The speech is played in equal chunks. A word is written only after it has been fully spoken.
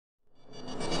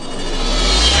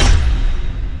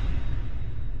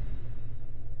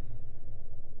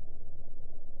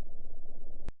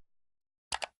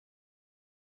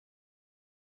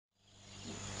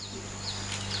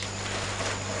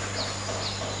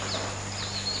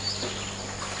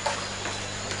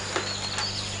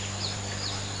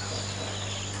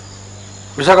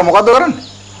විශාක මොකද්ද කරන්නේ?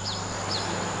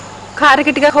 කාර් එක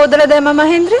ටිකක් හොදලා දැම්මා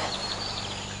මහේන්ද්‍ර.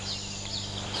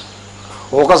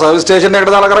 ඕක සර්විස් ස්ටේෂන්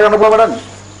එකට දාලා කරගන්න පුළුවන් වැඩක්.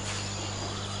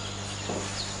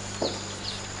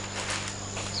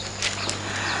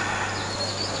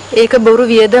 ඒක බොරු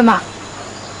වියදමක්.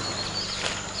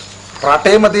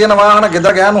 රටේම තියෙන වාහන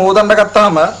ගෙදර ගෑනු හොදන්න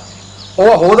ගත්තාම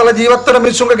ඕවා හොදලා ජීවත් වෙන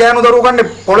මිනිස්සුන්ගේ ගෑනු දරුවෝ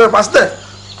කන්නේ පොළවේ පස්ද?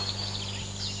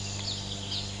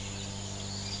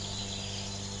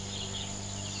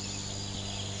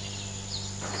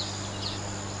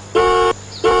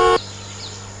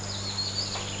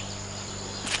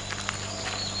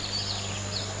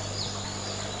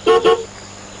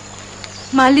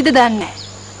 මල්ලිද දන්නේ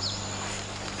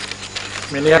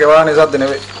මිනිහාගේ වාහනේ සද්ද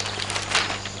නෙවෙයි.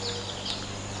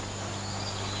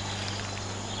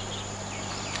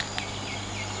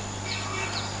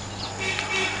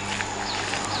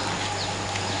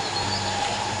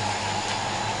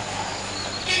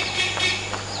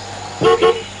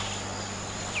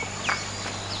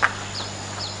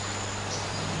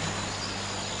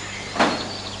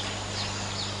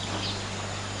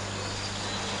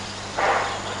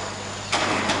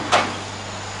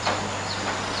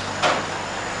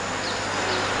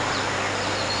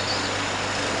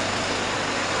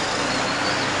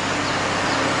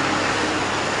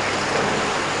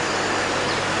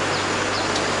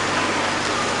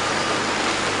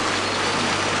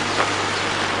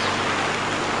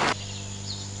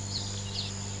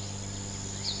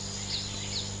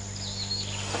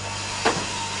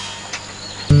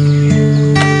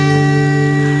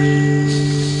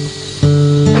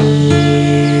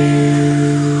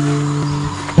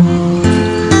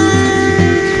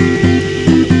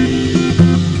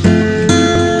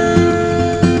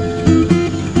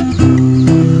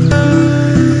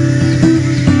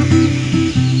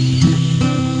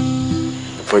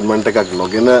 අපොයින්ට්මන්ට් එකක්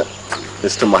නොගෙන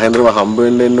මිස්ටර් මහේන්ද්‍රව හම්බ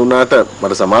වෙන්න එන්න උනාට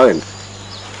මට සමාව වෙන්න.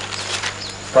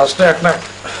 ප්‍රශ්නයක් නැහැ.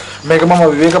 මේක මම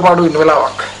විවේක පාඩු ඉන්න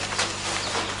වෙලාවක්.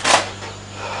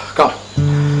 Come.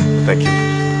 Thank you.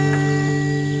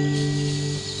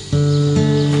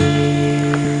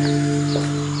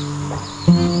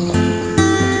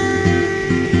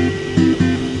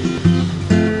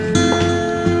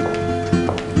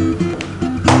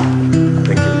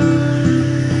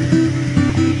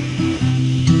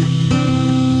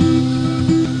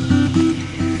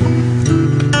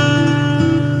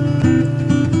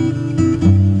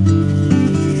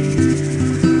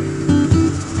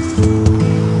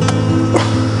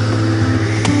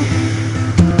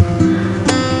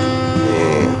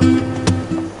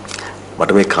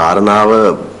 මට මේ කාරණාව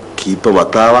කීප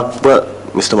වතාවක්ම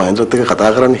මිස්ටර් මහේන්ද්‍රත් එක්ක කතා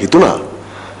කරන්න හිතුණා.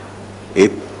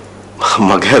 ඒත්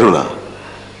මග ඇරුණා.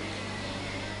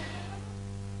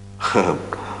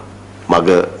 මග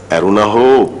ඇරුණා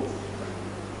හෝ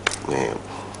මේ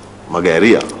මග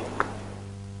ඇරියා.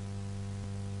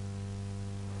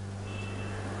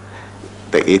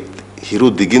 ඒත් හිරු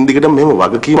දිගින් දිගටම මෙහෙම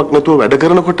වගකීමක් නැතුව වැඩ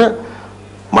කරනකොට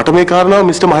මට මේ කාරණාව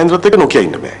මිස්ටර් මහේන්ද්‍රත් එක්ක නොකිය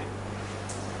ඉන්න බෑ.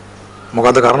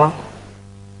 මොකද්ද කාරණාව?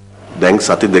 දැන්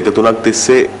සති දෙක තුනක්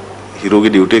තිස්සේ හිරුගේ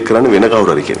ඩියුටි එක කරන්නේ වෙන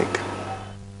කවුරු හරි කෙනෙක්.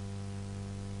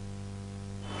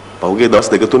 පහුගිය දවස්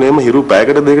දෙක තුනේම හිරු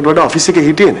පැයකට දෙකකට වඩා ඔෆිස් එකේ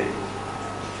හිටියේ නෑ.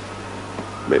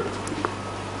 මේ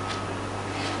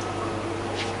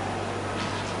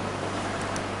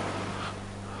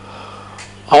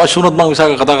අවශ්‍ය වුණොත් මම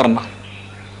විසාක කතා කරන්න.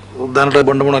 දැනට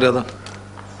බොන්න මොනවාරි අද.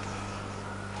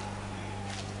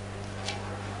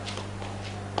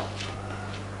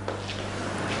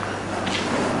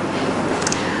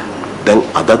 දැන්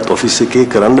අදත් ඔෆිස් එකේ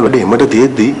කරන්න වැඩ එමට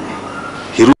තියෙද්දි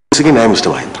හිරු එකේ නෑ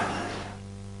මිස්ටර් මහේන්ද්‍ර.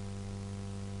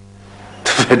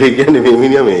 වැඩ කියන්නේ මේ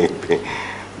මිනිහා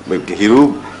මේ හිරු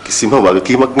කිසිම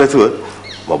වගකීමක් නැතුව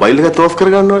මොබයිල් එකත් ඕෆ්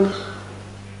කරගන්නවනේ.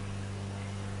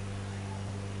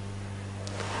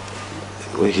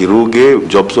 ඔය හිරුගේ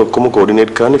ජොබ්ස් ඔක්කොම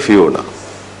කෝඩිනේට් කරන්නේ ෆියෝනා.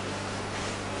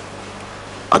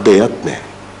 අද එයත් නෑ.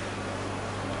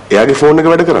 එයාගේ ෆෝන්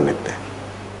එක වැඩ කරන්නේත් නෑ.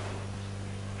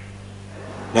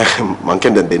 මං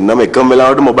කියන්නේ දෙන්නම එකම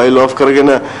වෙලාවට මොබයිල් ඕෆ්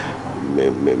කරගෙන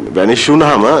වැනිෂ්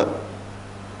වුණාම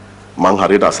මං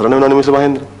හරියට අසරණ වෙනවනේ මිස්ටර්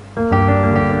මහේන්ද්‍ර.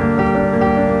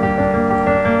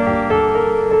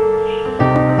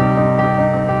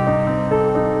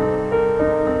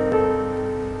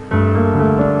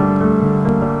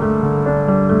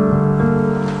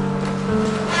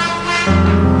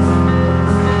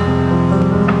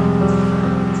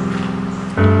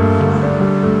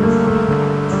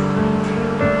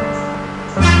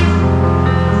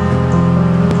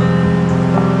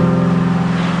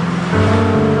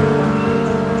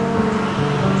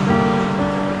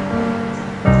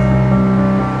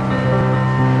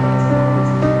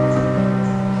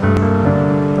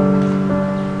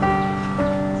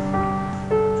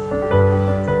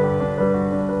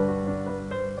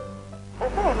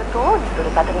 ඔබ එමතෝන්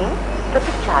දුරකථනයෙන්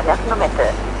ප්‍රතිචාරයක් නොමැත.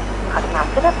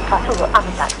 කරුණාකර පසුව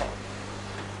අමතන්න.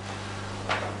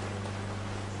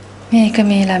 මේක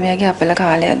මේ ළමයාගේ අපල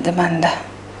කාලයක්ද මන්ද?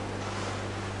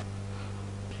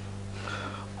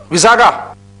 විසාකා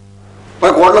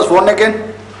ඔය කෝඩ්ලස් ෆෝන් එකෙන්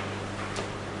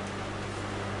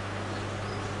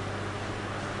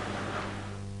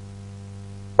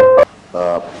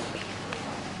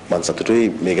මම සතුටුයි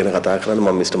මේ ගැන කතා කරන්න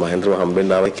මම මිස්ටර් මහේන්ද්‍රව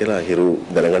හම්බෙන්න ආවයි කියලා හිරු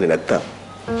දැනගන්නේ නැත්තා.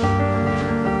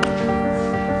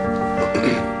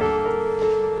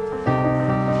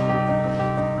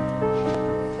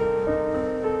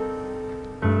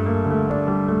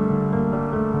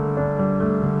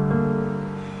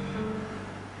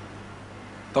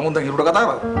 තමුන් දැන් හිරුට කතා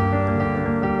කරා?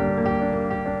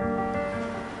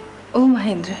 ඔව්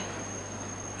මහේන්ද්‍ර.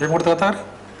 ඒ මොකටද කතා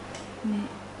කරේ?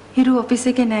 හිරු ඔෆිස්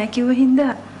එකේ නෑ කිව්ව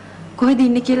හින්දා කොහෙද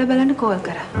ඉන්නේ කියලා බලන්න කෝල්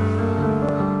කරා.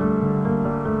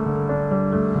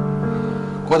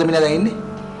 කොහෙද මිනිහා දැන් ඉන්නේ?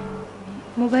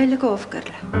 මොබයිල් එක ඕෆ්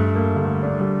කරලා.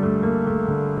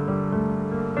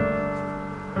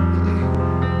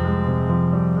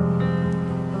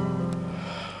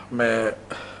 මේ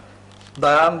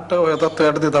දයන්ට ඔය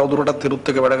තත්ත්වයටදී තවදුරටත්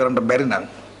තිරුත් එක වැඩ කරන්න බැරි නම්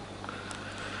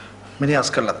මිනිහස්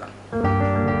කළා දාන්න.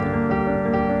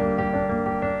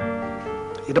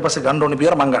 ඊට පස්සේ ගන්න ඕනේ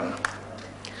පියවර මං ගන්න.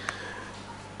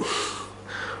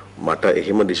 මට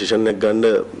එහෙම ඩිසිෂන් එකක් ගන්න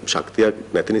ශක්තියක්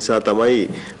නැති නිසා තමයි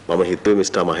මම හිතුවේ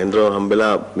මිස්ටර් මහේන්ද්‍රව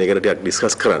හම්බෙලා මේක ටිකක්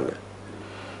ඩිස්කස් කරන්න.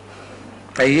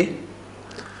 ඇයි?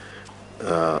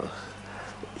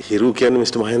 හිරු කියන්නේ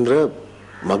මිස්ටර් මහේන්ද්‍ර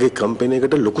මගේ කම්පැනි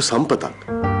එකට ලොකු සම්පතක්.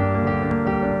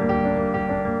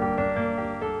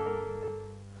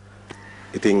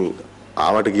 ඉතින්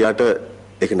ආවට ගියාට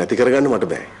ඒක නැති කරගන්න මට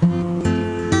බෑ.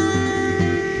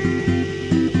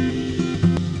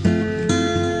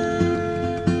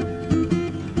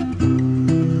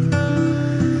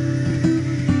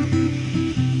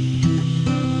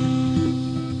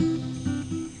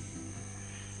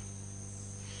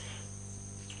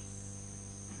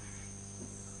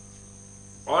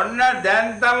 ඔන්න දැන්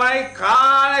තමයි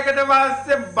කාලයකට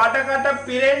පස්සේ බඩකට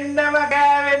පිරෙන්නම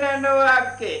කෑවෙන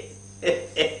නෝක්කේ.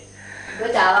 ඔබ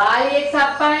දවාලියෙක්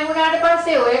සප්පානේ වුණාට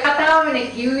පස්සේ ඔය කතාවමනේ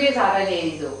කිව්වේ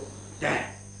සරලේවිසෝ. දැන්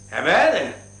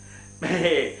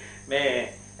හැබැයි මේ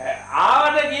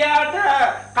ආවට ගියාට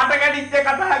කට කැඩිච්ච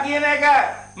කතා කියන එක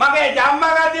මගේ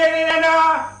ජම්මා ගතියනේ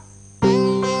නේනවා.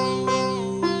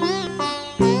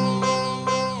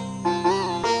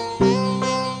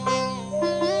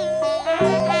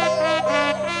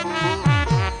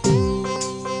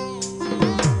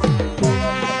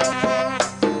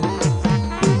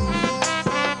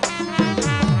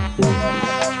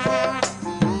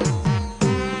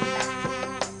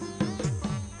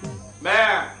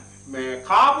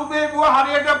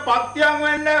 හරියට පත්‍යම්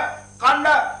වෙන්න කන්න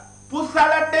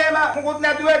පුස්සලට එම මොකුත්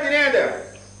නැතුව ඇති නේද?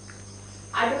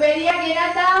 අඩු වෙලිය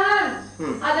ගෙනත් දාන්න.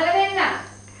 අදර වෙන්න.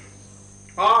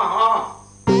 ආ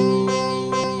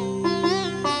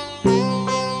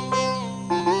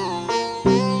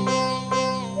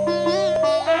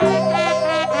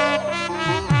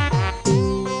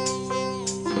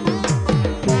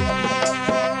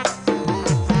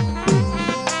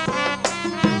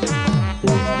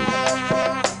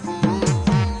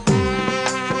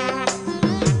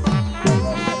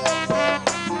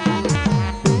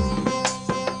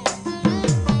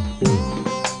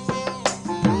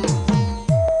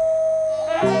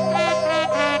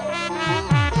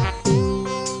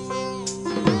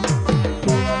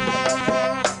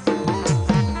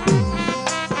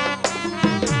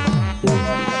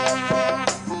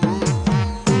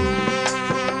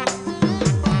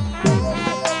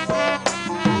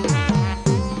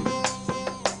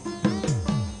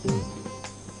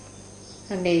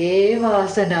අනේ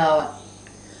වාසනාව.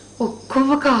 ඔක්කොම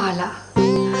කාලා.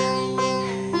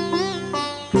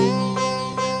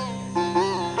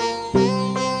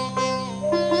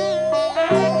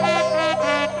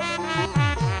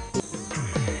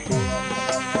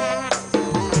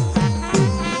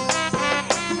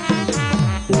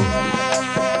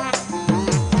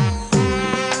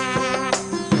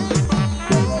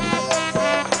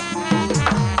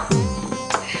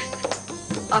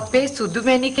 අපේ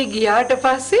සුදුමැණිකේ ගියාට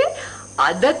පස්සේ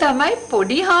අද තමයි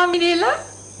පොඩි හාමිනේලා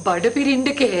බඩ පිරින්ඩ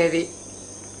කෑවේ.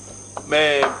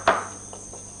 මේ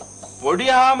පොඩි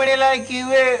හාමිනේලා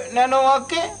කිව්වේ නෑනෝ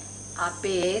අක්කේ?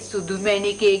 අපේ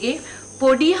සුදුමැණිකේගේ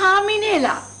පොඩි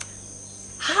හාමිනේලා.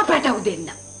 හාපටව දෙන්න.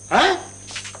 ඈ?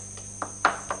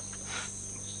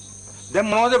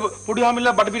 දැන් මොනවද පොඩි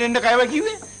හාමිනේලා බඩ පිරින්ඩ කෑවා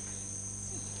කිව්වේ?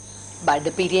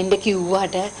 බඩ පිරින්ඩ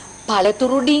කිව්වට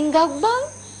පළතුරු ඩිංගක් බං.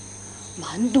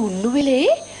 මන් දුන්නු වෙලේ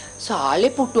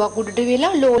සාලේ පුටුවක් උඩට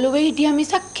වෙලා ලෝලොවේ හිටියා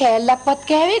මිසක් කෑල්ලක්වත්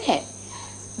කෑවේ නැහැ.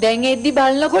 දැන් එද්දි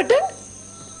බලනකොට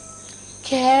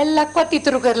කෑල්ලක්වත්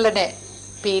ඉතුරු කරලා නැහැ.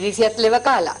 පීරිසියත් ලෙව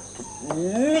කාලා.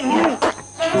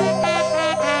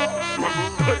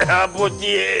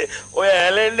 අපෝචියේ ඔය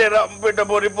ඇලෙන්නේ රම්පෙට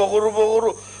පොරි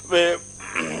පොකුරු මේ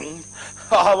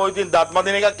ආවෝ ඉතින් දත්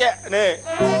මදින එකක් නේ.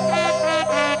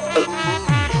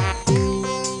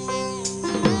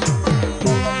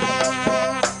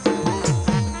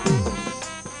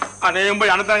 අනේ උඹ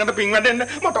යන තැනකට පින් වැටෙන්න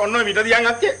මට ඔන්න ඔය විත දියන්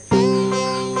අක්කේ.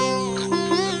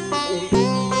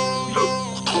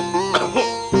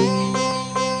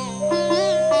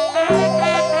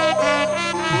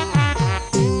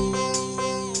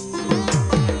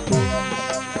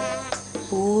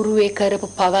 ඌරුවේ කරපු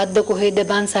පවද්ද කොහෙද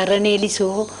බං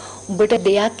සරණේලිසෝ උඹට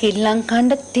දෙයක් ඉල්ලන් කන්න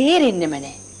තේරෙන්නෙම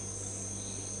නැහැ.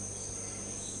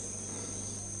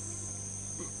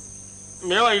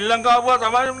 මේවා ඉල්ලන් කාපුවා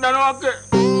තමයි දනවා අක්කේ.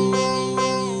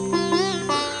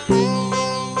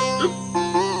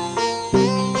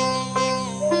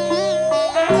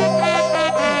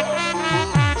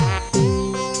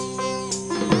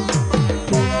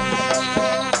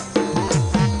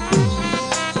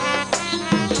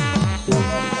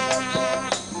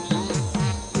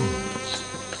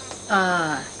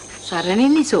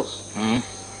 සරණේලිසෝ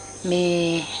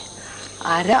මේ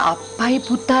අර අප්පයි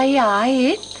පුතයි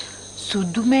ආයේ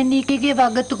සුදු මැණිකගේ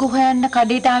වගතුක හොයන්න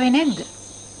කඩේට ආවේ නැද්ද?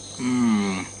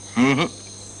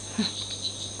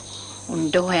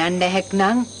 උන්ට හොයන්න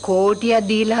හැක්නම් කෝටිය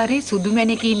දීලා හරි සුදු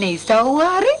මැණික ඉන්න ඉස්සවුව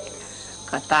හරි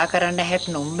කතා කරන්න හැක්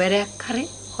නම්බරයක් හරි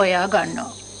හොයා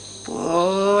ගන්නවා.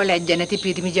 පෝ ලැජ්ජ නැති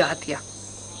පිරිමි జాතියක්.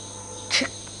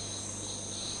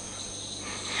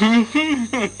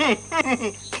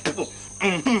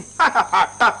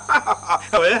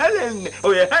 ඔය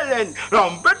හැලෙන්නේ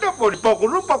රම්පෙට පොඩි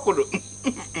පකුරු.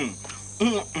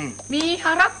 මේ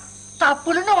හරක්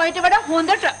තප්පුලන ඔයිට වඩා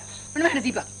හොඳට මොන වැඩ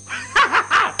තිබ්බා.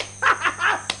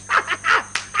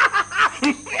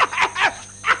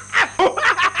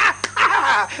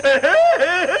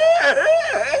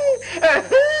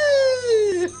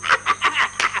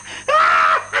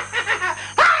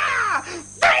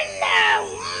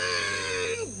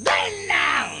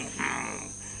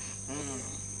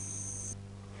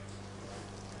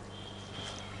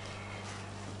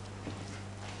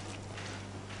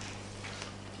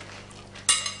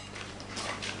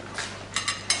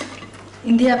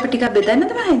 ඉන්දියා අප ටිකක්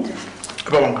බෙදන්නද මහේන්ද්‍ර?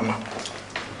 ගමන් කම.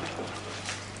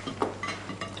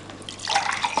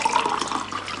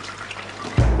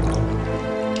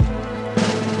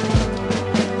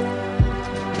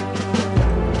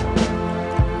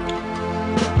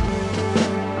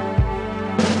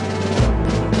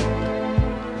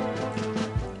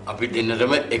 අපි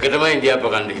දෙන්නටම එකටම ඉන්දියාප්ප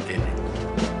කන්න හිතෙන්නේ.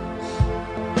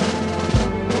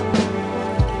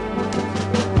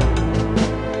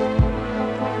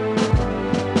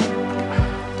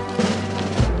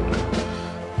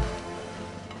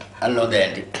 Hello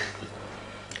Daddy.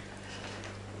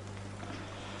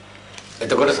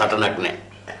 එතකොට සටනක් නැහැ.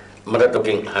 මට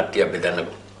තොකින් හට්ටියක්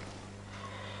බෙදන්නකෝ.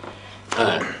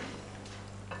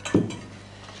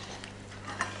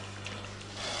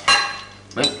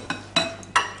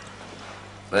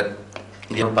 බත්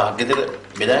නියම පහක් ගෙදර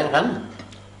බෙදාගෙන කන්න.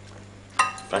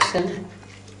 ප්‍රශ්න නැහැ.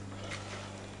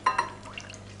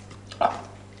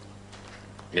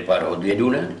 ඒ පාර හොදු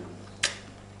එදුණා.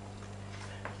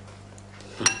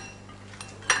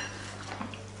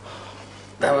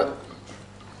 Dapat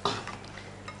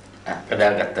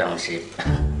kedal kata masih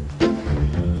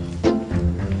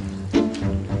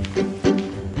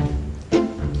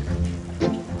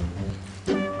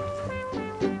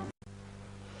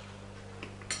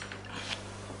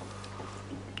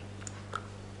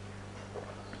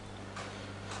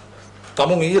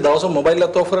Tamu ඊයේ දවස් මොබයිල්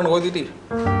එකත් ඔෆර් කරන කොයිද ඉතින්?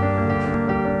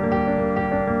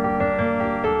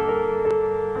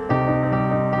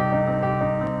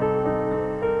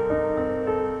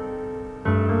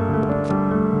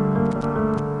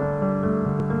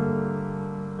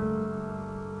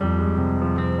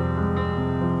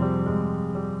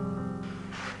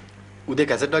 උදේ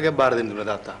කැසට් වගේ බාර දෙන්න දුන්නා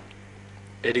තාත්තා.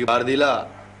 ඒ ටික බාර දීලා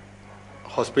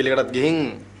හොස්පිටල් එකටත් ගිහින්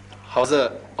හවස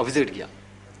ඔෆිස් එකට ගියා.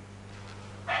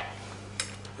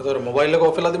 ඒතර මොබයිල් එක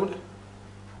ඔෆ් වෙලා තිබුණේ?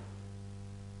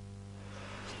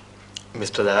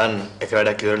 මිස්ටර් දයන් එක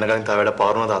වැඩක් ඉවර වෙනකන් තව වැඩ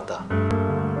පාරුණා තාත්තා.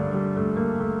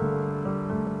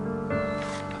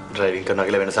 ඩ්‍රයිවිං කරනවා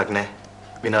කියලා වෙනසක් නැහැ.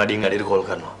 විනාඩියෙන් අඩියට කෝල්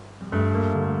කරනවා.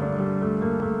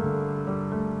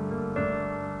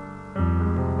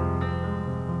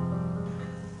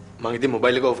 මං ඉතින්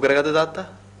මොබයිල් එක ඔෆ් කරගත්තා තාත්තා.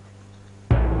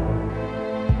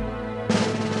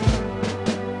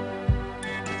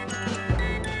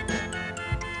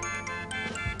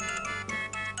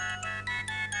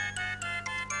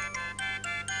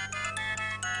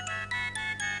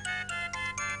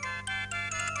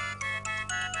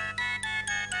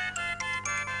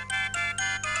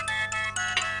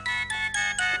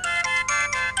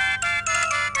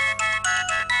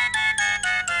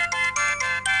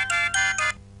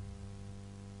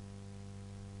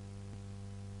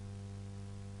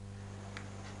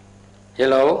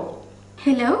 හෙලෝ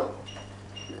හෙලෝ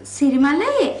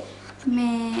සිරිමල්ලේ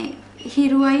මේ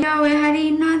හිරු අයියා ඔය හරිය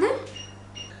ඉන්නවද?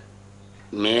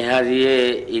 මේ හරියේ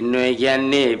ඉන්නොයි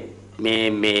කියන්නේ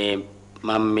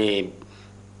මම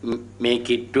මේ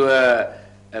කිට්ටුව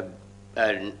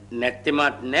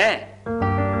නැත්තෙමත් නෑ.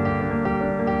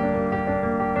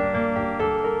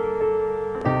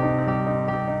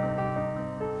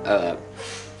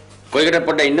 කොයිකට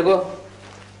පොඩ්ඩක් ඉන්නකෝ.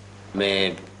 මේ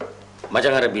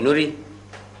මචං අර බිනුරි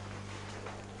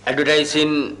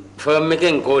ඇඩ්වර්ටයිසින් ෆර්ම්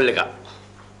එකෙන් කෝල් එකක්.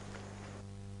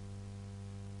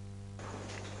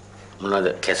 මොනවද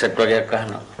කැසට් වගේක්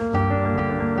අහනවා.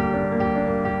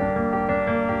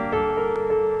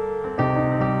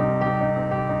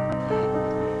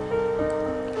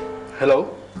 හෙලෝ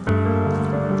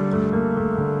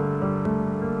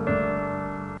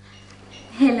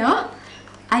හෙලෝ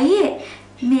අයියේ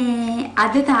මේ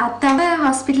අද තාත්තව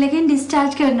හොස්පිටල් එකෙන්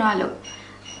ඩිස්චාර්ජ් කරනවලු.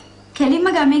 කෙලින්ම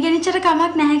ගමේ ගෙනිච්චට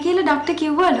කමක් නැහැ කියලා ડોක්ටර්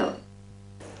කිව්වලු.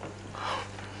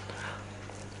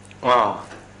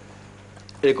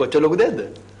 ඒ කොච්චර ලොකු දෙයක්ද?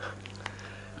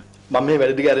 මම මේ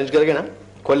වැඩ ටික arrange කරගෙන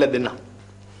කොල්ලක් දෙන්න.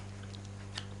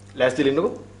 ලෑස්තිලා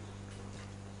ඉන්නකෝ.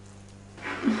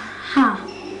 හා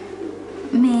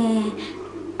මේ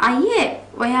අයියේ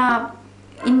ඔයා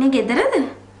ඉන්නේ ගෙදරද?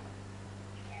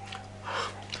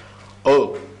 ඔව්.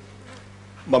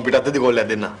 මම පිටත්තදී කොල්ලක්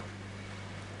දෙන්න.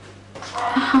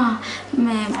 හා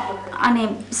මේ අනේ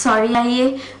sorry අයියේ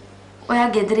ඔයා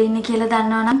ගෙදර ඉන්නේ කියලා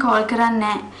දන්නවනම් කෝල් කරන්නේ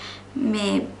නැහැ.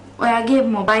 මේ ඔයාගේ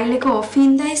මොබයිල් එක ඔෆ්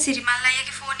ඉඳයි සිරිමල්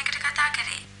අයියාගේ ෆෝන් එකට කතා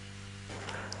කරේ.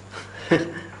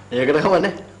 ඒකට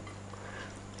කමන්නේ.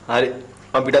 හරි.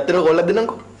 මම පිටත්තට කොල්ලක්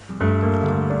දෙන්නම්කෝ.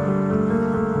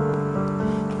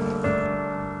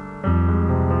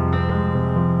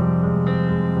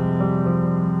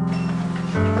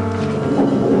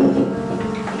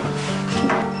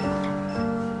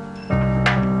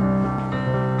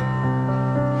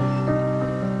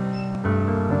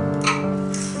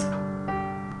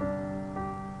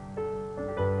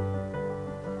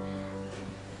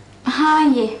 हाँ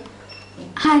ये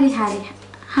हरी हरी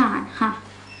हाँ हाँ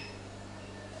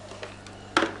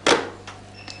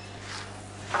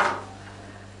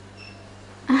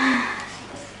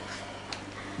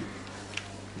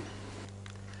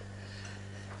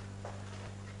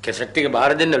කැසට් එක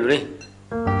බාර දෙන්නලු නේ.